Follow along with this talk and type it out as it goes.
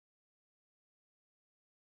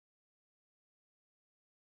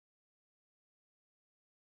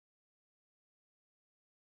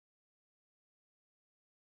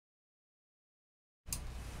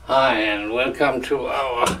Hi and welcome to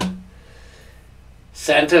our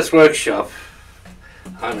Santa's workshop.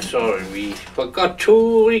 I'm sorry we forgot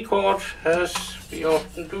to record as we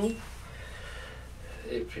often do.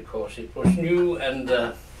 It's because it was new and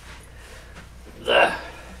the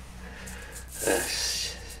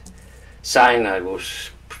sign I was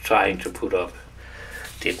trying to put up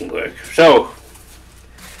didn't work. So,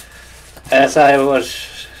 as I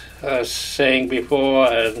was saying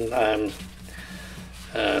before, and I'm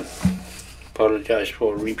apologize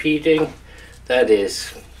for repeating, that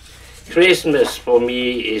is, Christmas for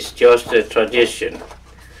me is just a tradition.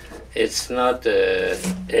 It's not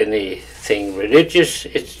anything religious,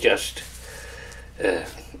 it's just a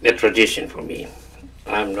tradition for me.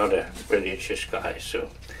 I'm not a religious guy, so,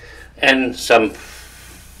 and some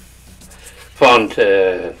fond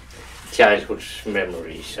childhood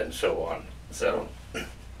memories and so on. So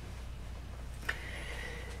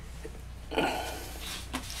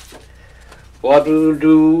what we'll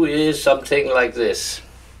do is something like this.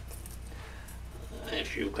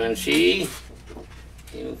 If you can see,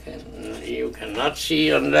 you cannot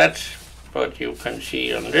see on that, but you can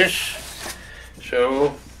see on this.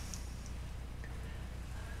 So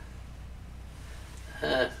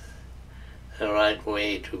the right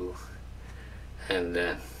way to,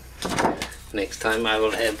 and next time I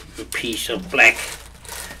will have a piece of black.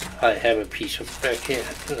 I have a piece of black here,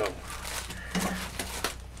 no.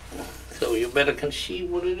 So you better can see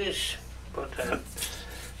what it is, but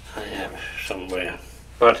I have somewhere.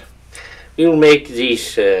 But we'll make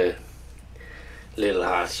these little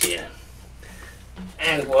hearts here.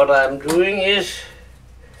 And what I'm doing is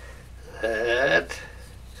that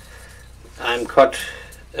I'm cut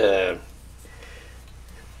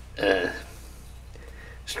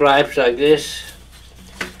stripes like this.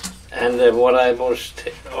 And what I was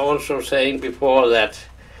also saying before, that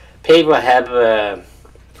paper have a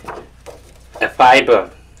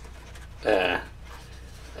fiber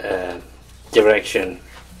direction,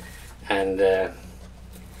 and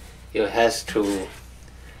you has to,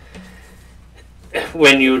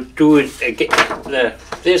 when you do it again,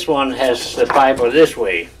 this one has the fiber this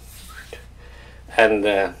way, and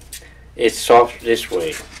it's soft this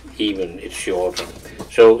way, even it's shorter.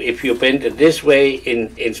 So if you bend it this way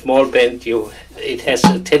in small bend, it has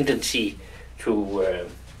a tendency to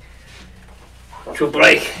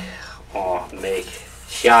break or make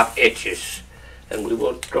sharp edges, and we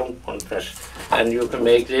don't want that. And you can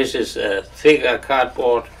make this as a thicker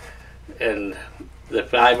cardboard, and the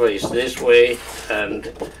fiber is this way,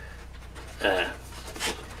 and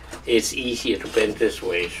it's easier to bend this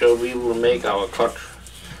way. So we will make our cut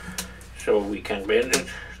so we can bend it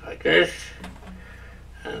like this,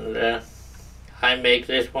 and I make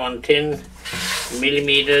this one 10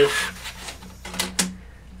 millimeters,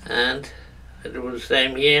 and I do the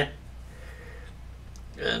same here.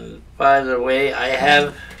 And by the way, I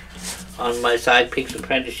have on my site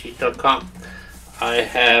pixapprenticesheet.com, I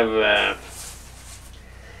have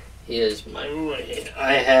here's my ruler here.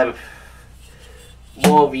 I have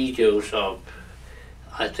more videos of,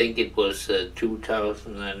 I think it was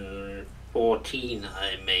 2014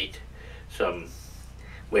 I made some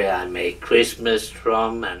where I made Christmas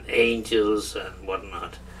drum and angels and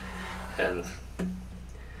whatnot, and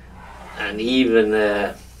even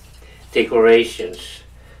decorations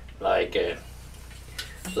like the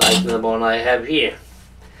one I have here.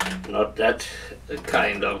 Not that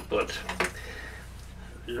kind of, but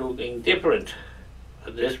looking different.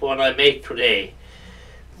 But this one I made today,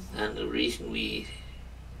 and the reason we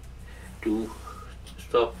do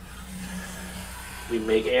stuff, we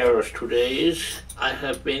make errors today, is I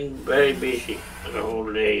have been very busy the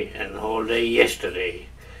whole day and the whole day yesterday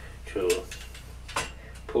to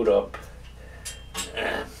put up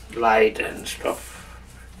light and stuff.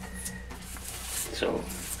 So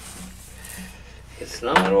it's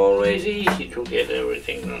not always easy to get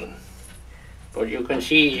everything done. But you can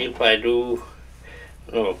see if I do,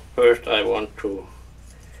 no, first I want to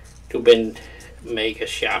bend, make a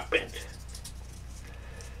sharp bend.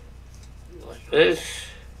 Like this.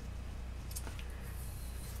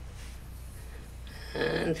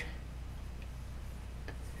 And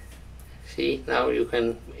see, now you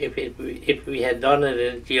can, if we had done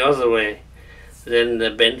it the other way, then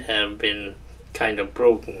the bend have been kind of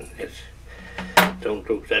broken. It don't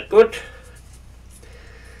look that good.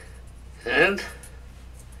 And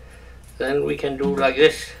then we can do like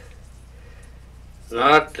this.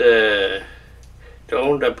 Not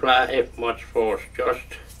don't apply much force,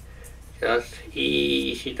 just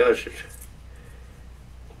easy does it.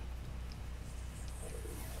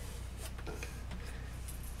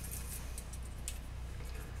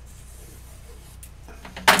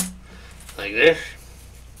 like this,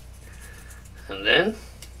 and then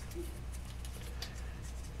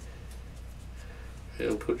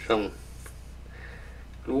we'll put some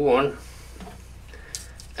glue on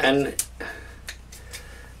and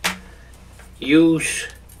use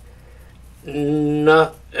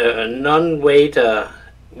non-water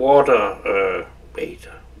water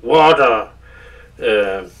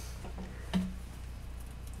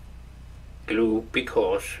glue,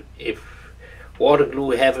 because if water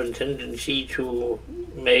glue have a tendency to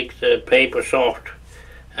make the paper soft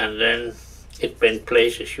and then it bend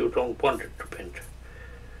places you don't want it to bend.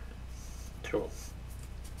 So,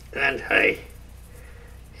 and hey,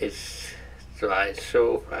 it's dried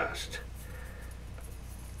so fast.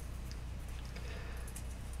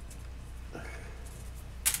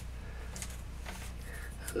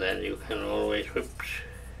 And then you can always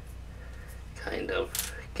kind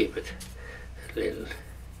of give it a little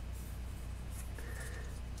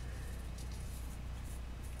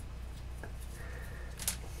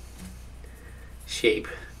shape.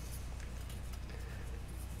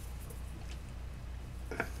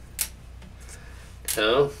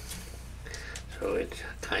 So it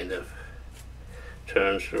kind of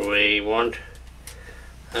turns the way you want,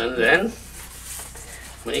 and then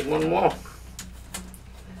make one more.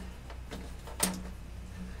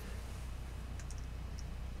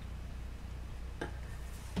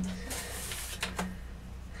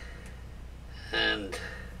 And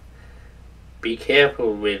be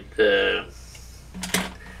careful with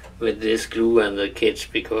this glue and the kits,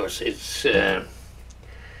 because it's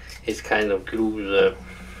kind of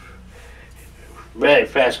very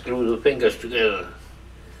fast glue the fingers together,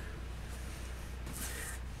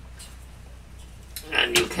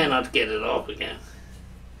 and you cannot get it off again.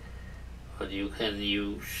 But you can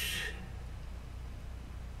use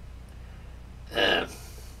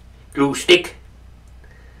glue stick.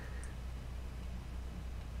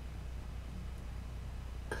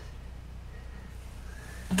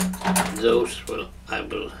 Those I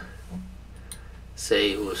will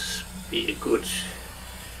say was be a good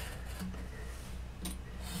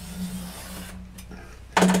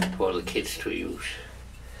for the kids to use.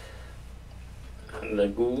 And the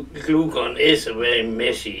glue gun is a very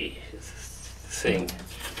messy thing,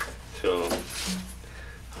 so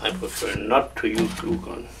I prefer not to use glue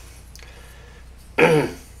gun.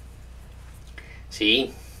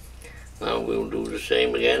 See, now we'll do the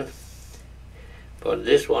same again, but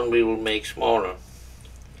this one we will make smaller.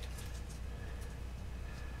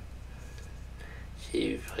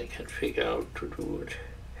 See if I can figure out to do it.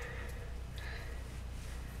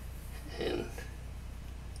 And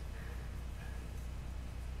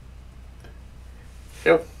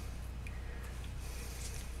so,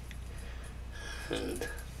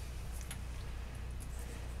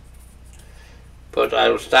 but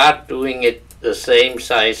I'll start doing it the same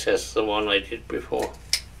size as the one I did before.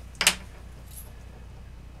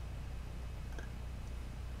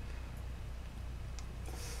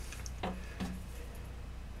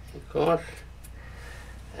 Because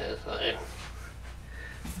as I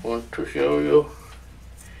want to show you,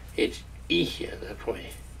 it's easier that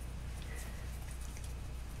way.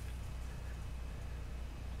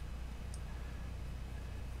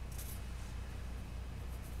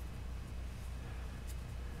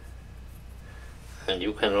 And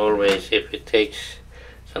you can always, if it takes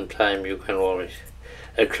some time, you can always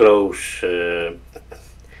close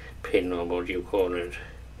pin, or what you call it,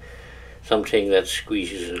 something that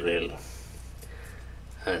squeezes a little,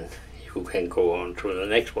 and you can go on to the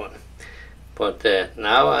next one. But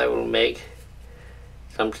now I will make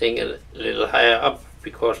something a little higher up,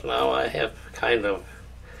 because now I have kind of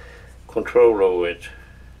control over it,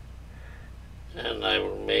 and I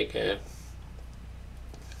will make a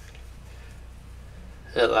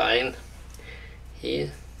line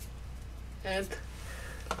here and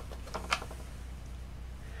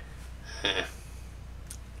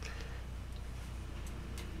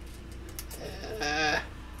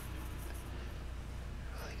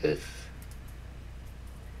like this.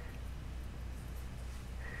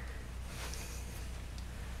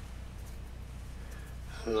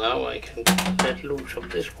 And now I can let loose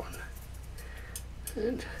of this one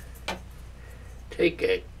and take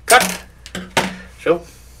a cut. So,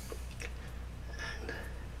 and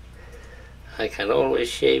I can always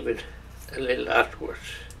shave it a little afterwards,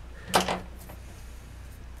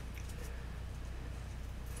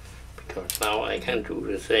 because now I can do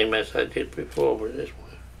the same as I did before with this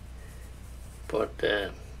one. But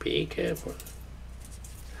be careful.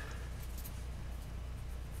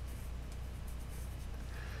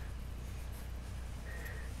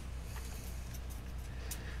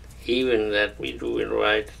 even that we do it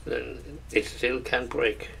right, then it still can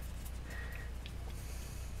break.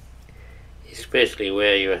 Especially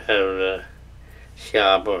where you have a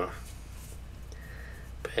sharper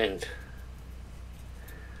pen.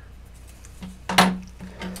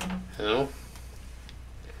 Now,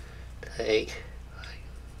 take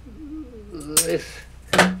this.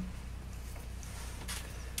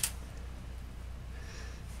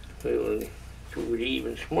 We will do it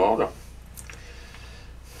even smaller.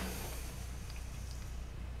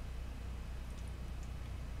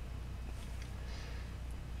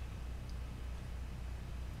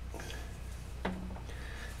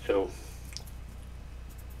 So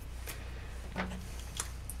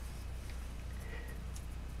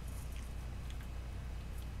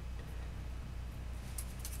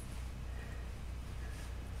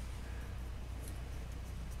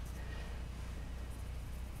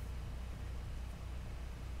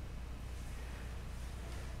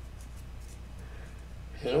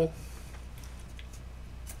you know,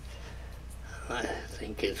 I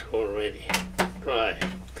think it's already dry.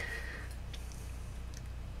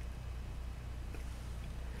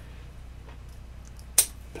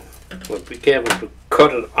 But be careful to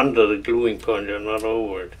cut it under the gluing point and not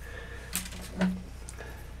over it.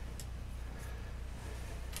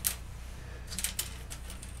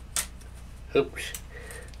 Oops,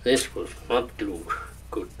 this was not glued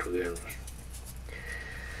good together.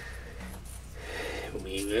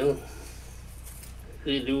 We will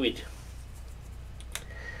redo it.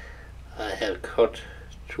 I have cut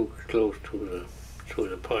too close to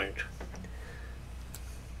the point.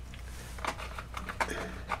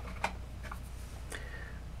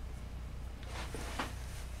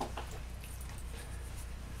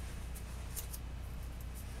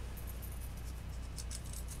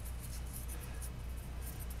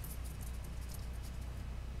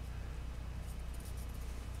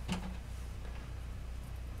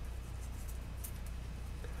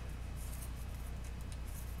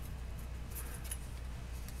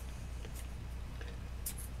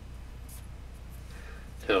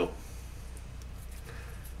 So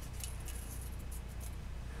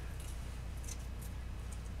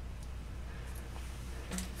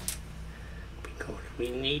because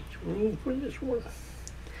we need room for this one,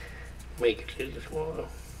 make it a little smaller.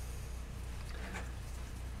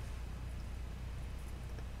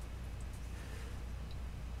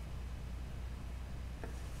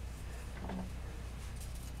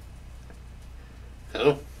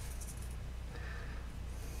 So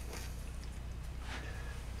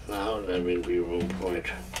now there will be room for it.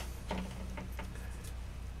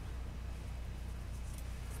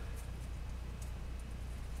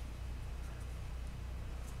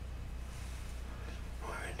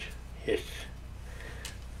 Right, yes.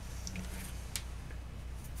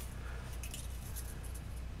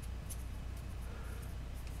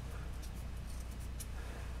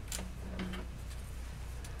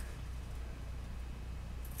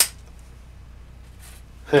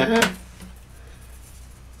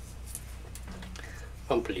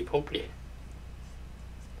 Pumply, pumply.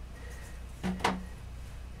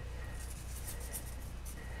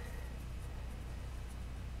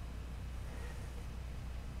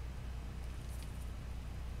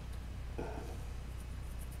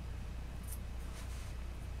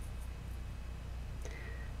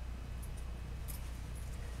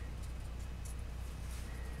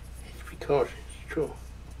 It's because it's true.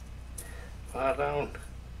 Far down.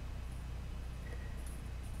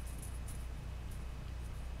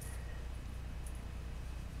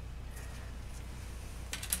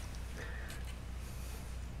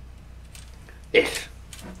 Yes,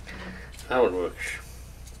 now it works.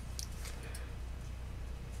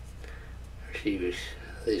 See if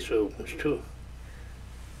this opens too.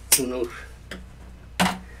 Who knows?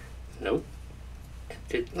 Nope, it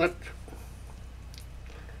did not.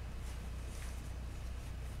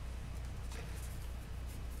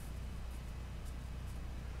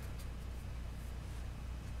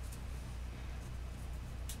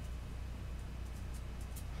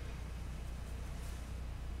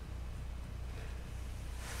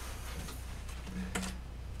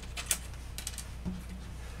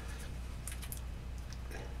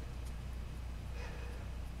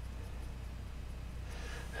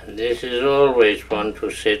 And this is always fun to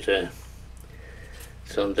sit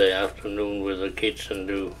Sunday afternoon with the kids and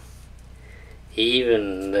do.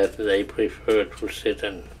 Even that they prefer to sit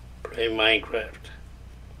and play Minecraft.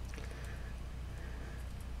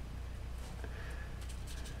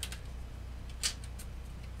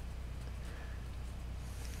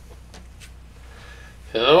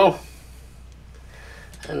 So,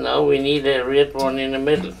 and now we need a red one in the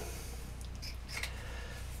middle.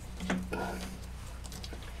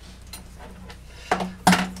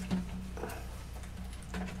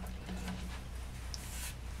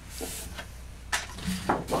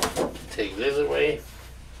 take this away,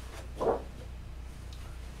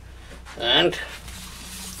 and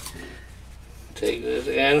take this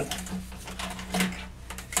again,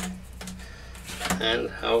 and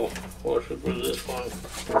how was it with this one?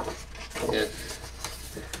 Yes.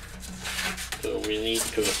 So we need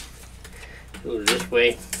to do it this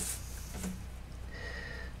way.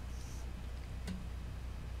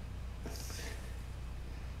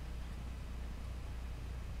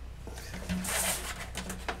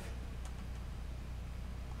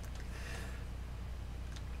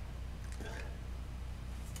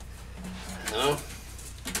 Now,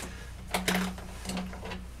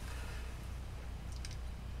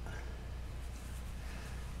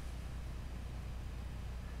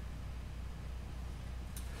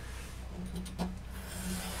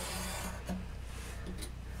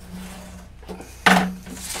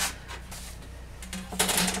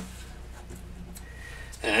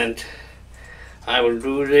 and I will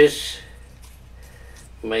do this,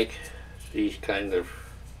 make these kind of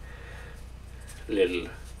little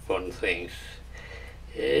fun things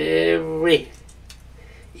every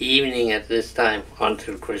evening at this time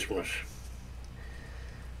until Christmas.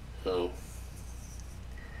 So,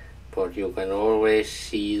 but you can always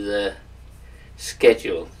see the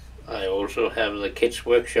schedule. I also have the kids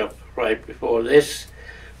workshop right before this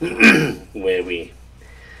where we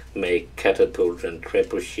make catapult and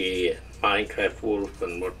trebuchet and Minecraft wolf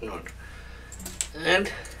and whatnot.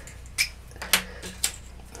 And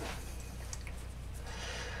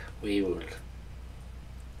we will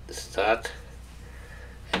start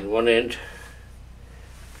in one end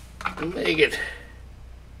and make it.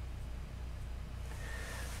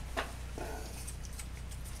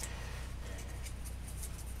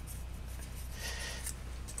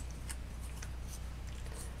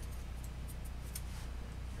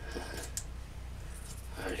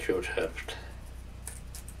 I should have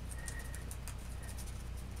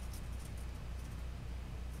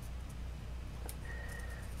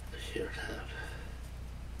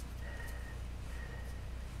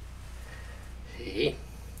see,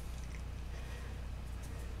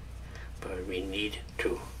 but we need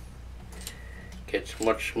to get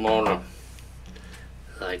much smaller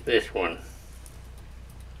like this one.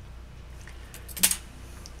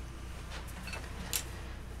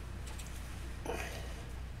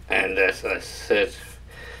 And as I said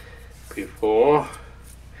before,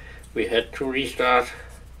 we had to restart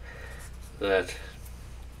that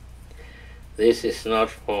this is not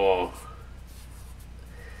for,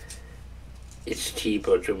 it's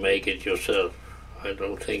cheaper to make it yourself. I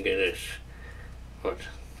don't think it is, but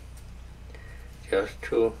just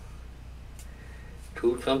to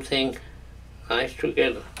do something nice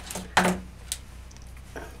together.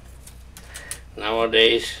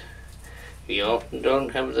 Nowadays, we often don't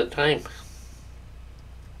have the time.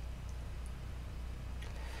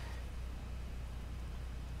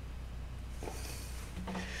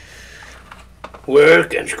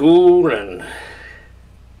 Work and school and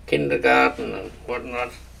kindergarten and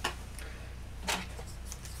whatnot.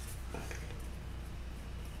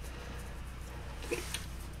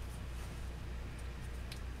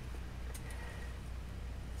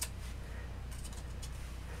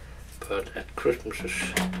 But at Christmases,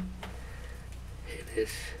 it is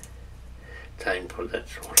time for that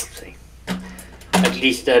sort of thing. At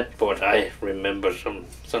least that's what I remember,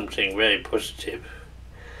 something very positive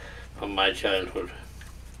from my childhood.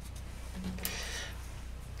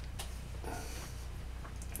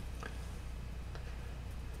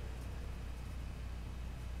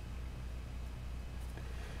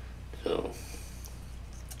 So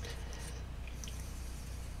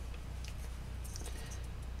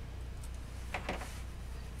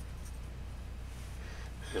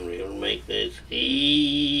and we will make this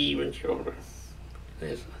even shorter.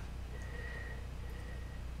 This.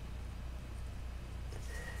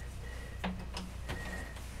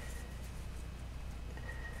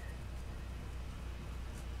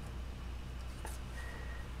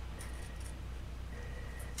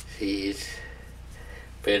 See, it's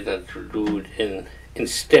better to do it in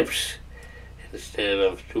steps instead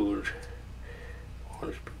of do it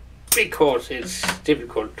once, because it's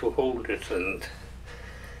difficult to hold it and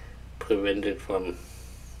prevent it from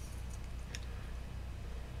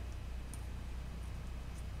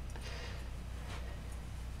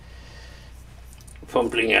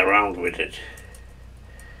fumbling around with it.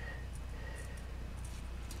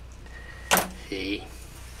 See,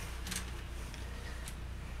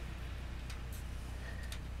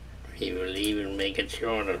 we will even make it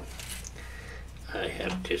shorter. I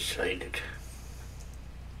have decided.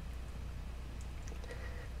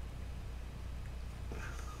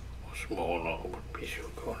 smaller, what we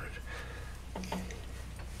should call it.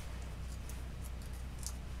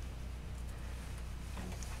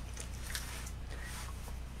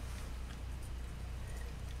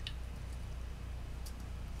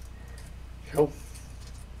 So,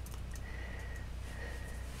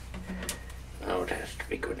 now it has to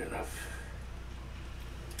be good enough.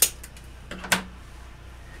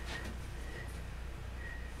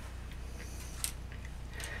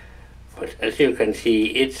 But as you can see,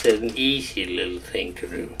 it's an easy little thing to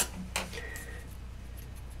do.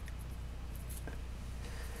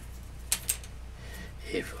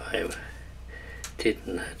 If I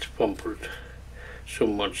didn't have fumbled so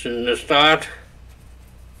much in the start.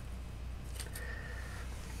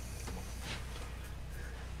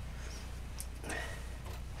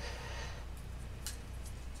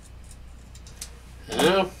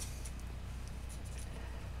 Now,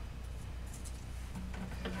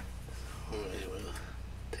 I will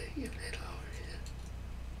take a little over here.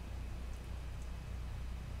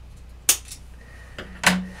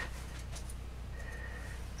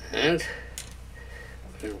 And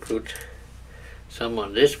we'll put some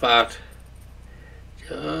on this part,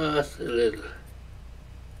 just a little.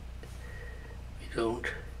 We don't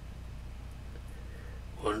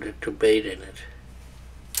want it to bathe in it.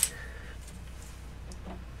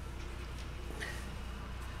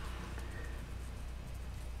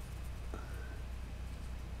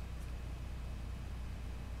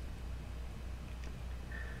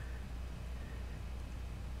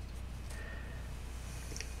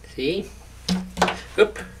 See?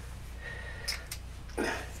 Oop.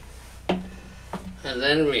 And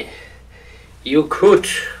then you could,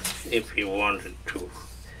 if you wanted to,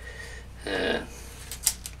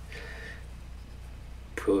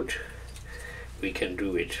 we can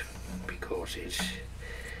do it because it's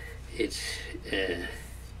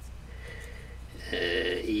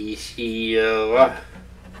easier.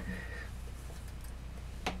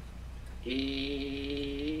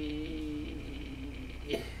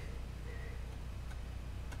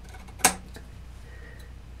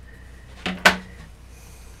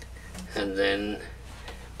 And then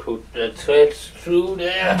put the threads through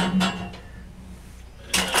there.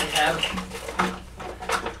 I have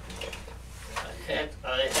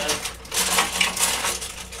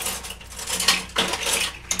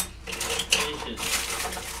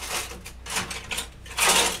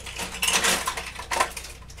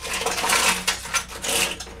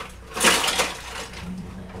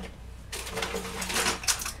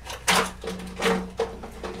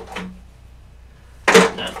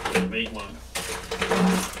that's the big one.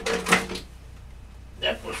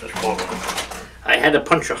 That was the small one. I had a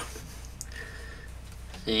puncher.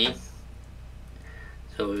 See?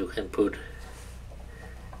 So you can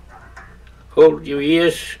hold your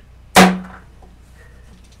ears.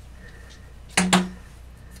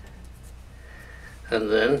 And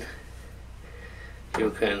then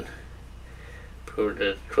you can put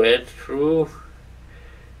the thread through,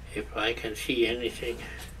 if I can see anything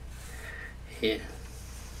here.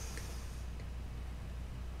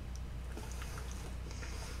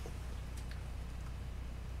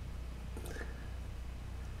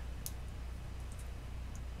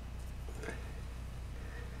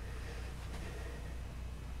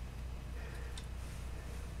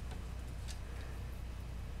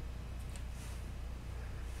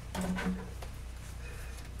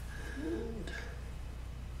 And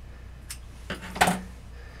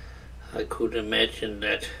I could imagine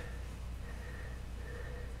that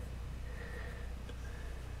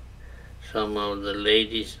some of the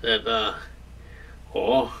ladies that are,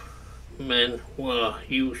 or men who are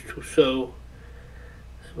used to sew,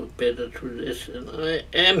 were better to this than I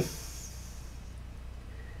am.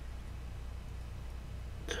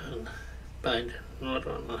 Turn, bind a knot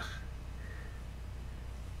on a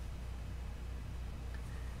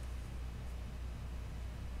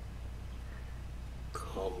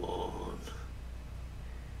come on.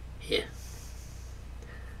 Here.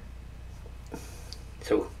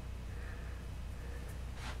 So.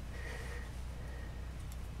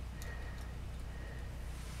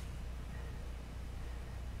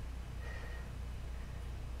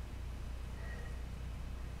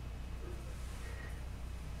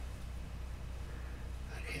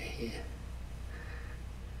 Okay, here.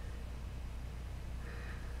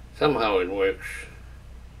 Somehow it works.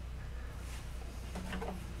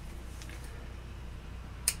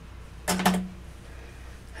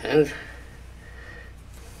 And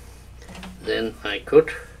then I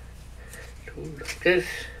could do like this.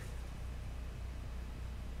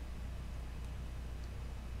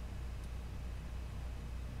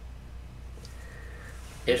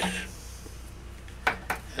 Yes.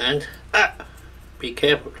 And be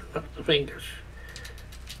careful, not the fingers.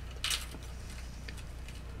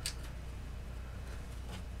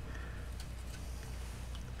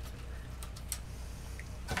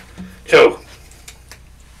 So,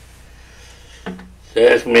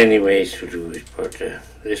 there's many ways to do it, but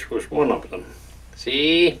this was one of them.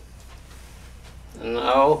 See? And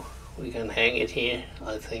now we can hang it here,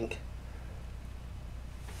 I think.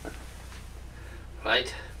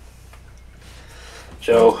 Right?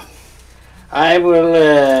 So, I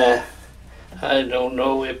will, I don't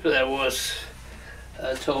know if there was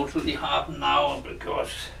totally half an hour,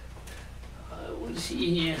 because I will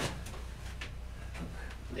see here.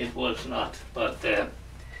 It was not, but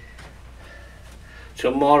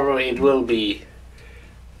tomorrow it will be.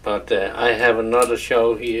 But I have another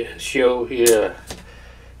show here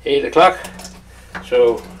 8 o'clock,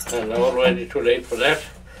 so I'm already too late for that.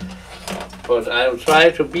 But I'll try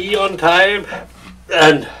to be on time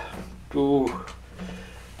and do.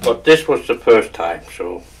 But this was the first time,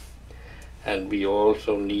 so, and we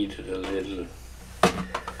also needed a little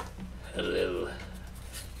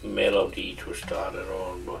melody to start it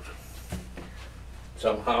all, but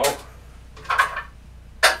somehow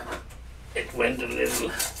it went a little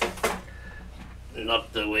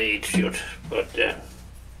not the way it should. But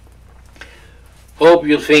hope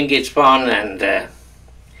you think it's fun, and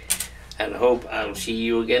hope I'll see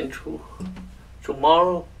you again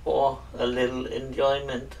tomorrow for a little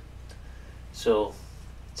enjoyment. So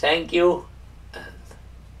thank you and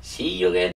see you again.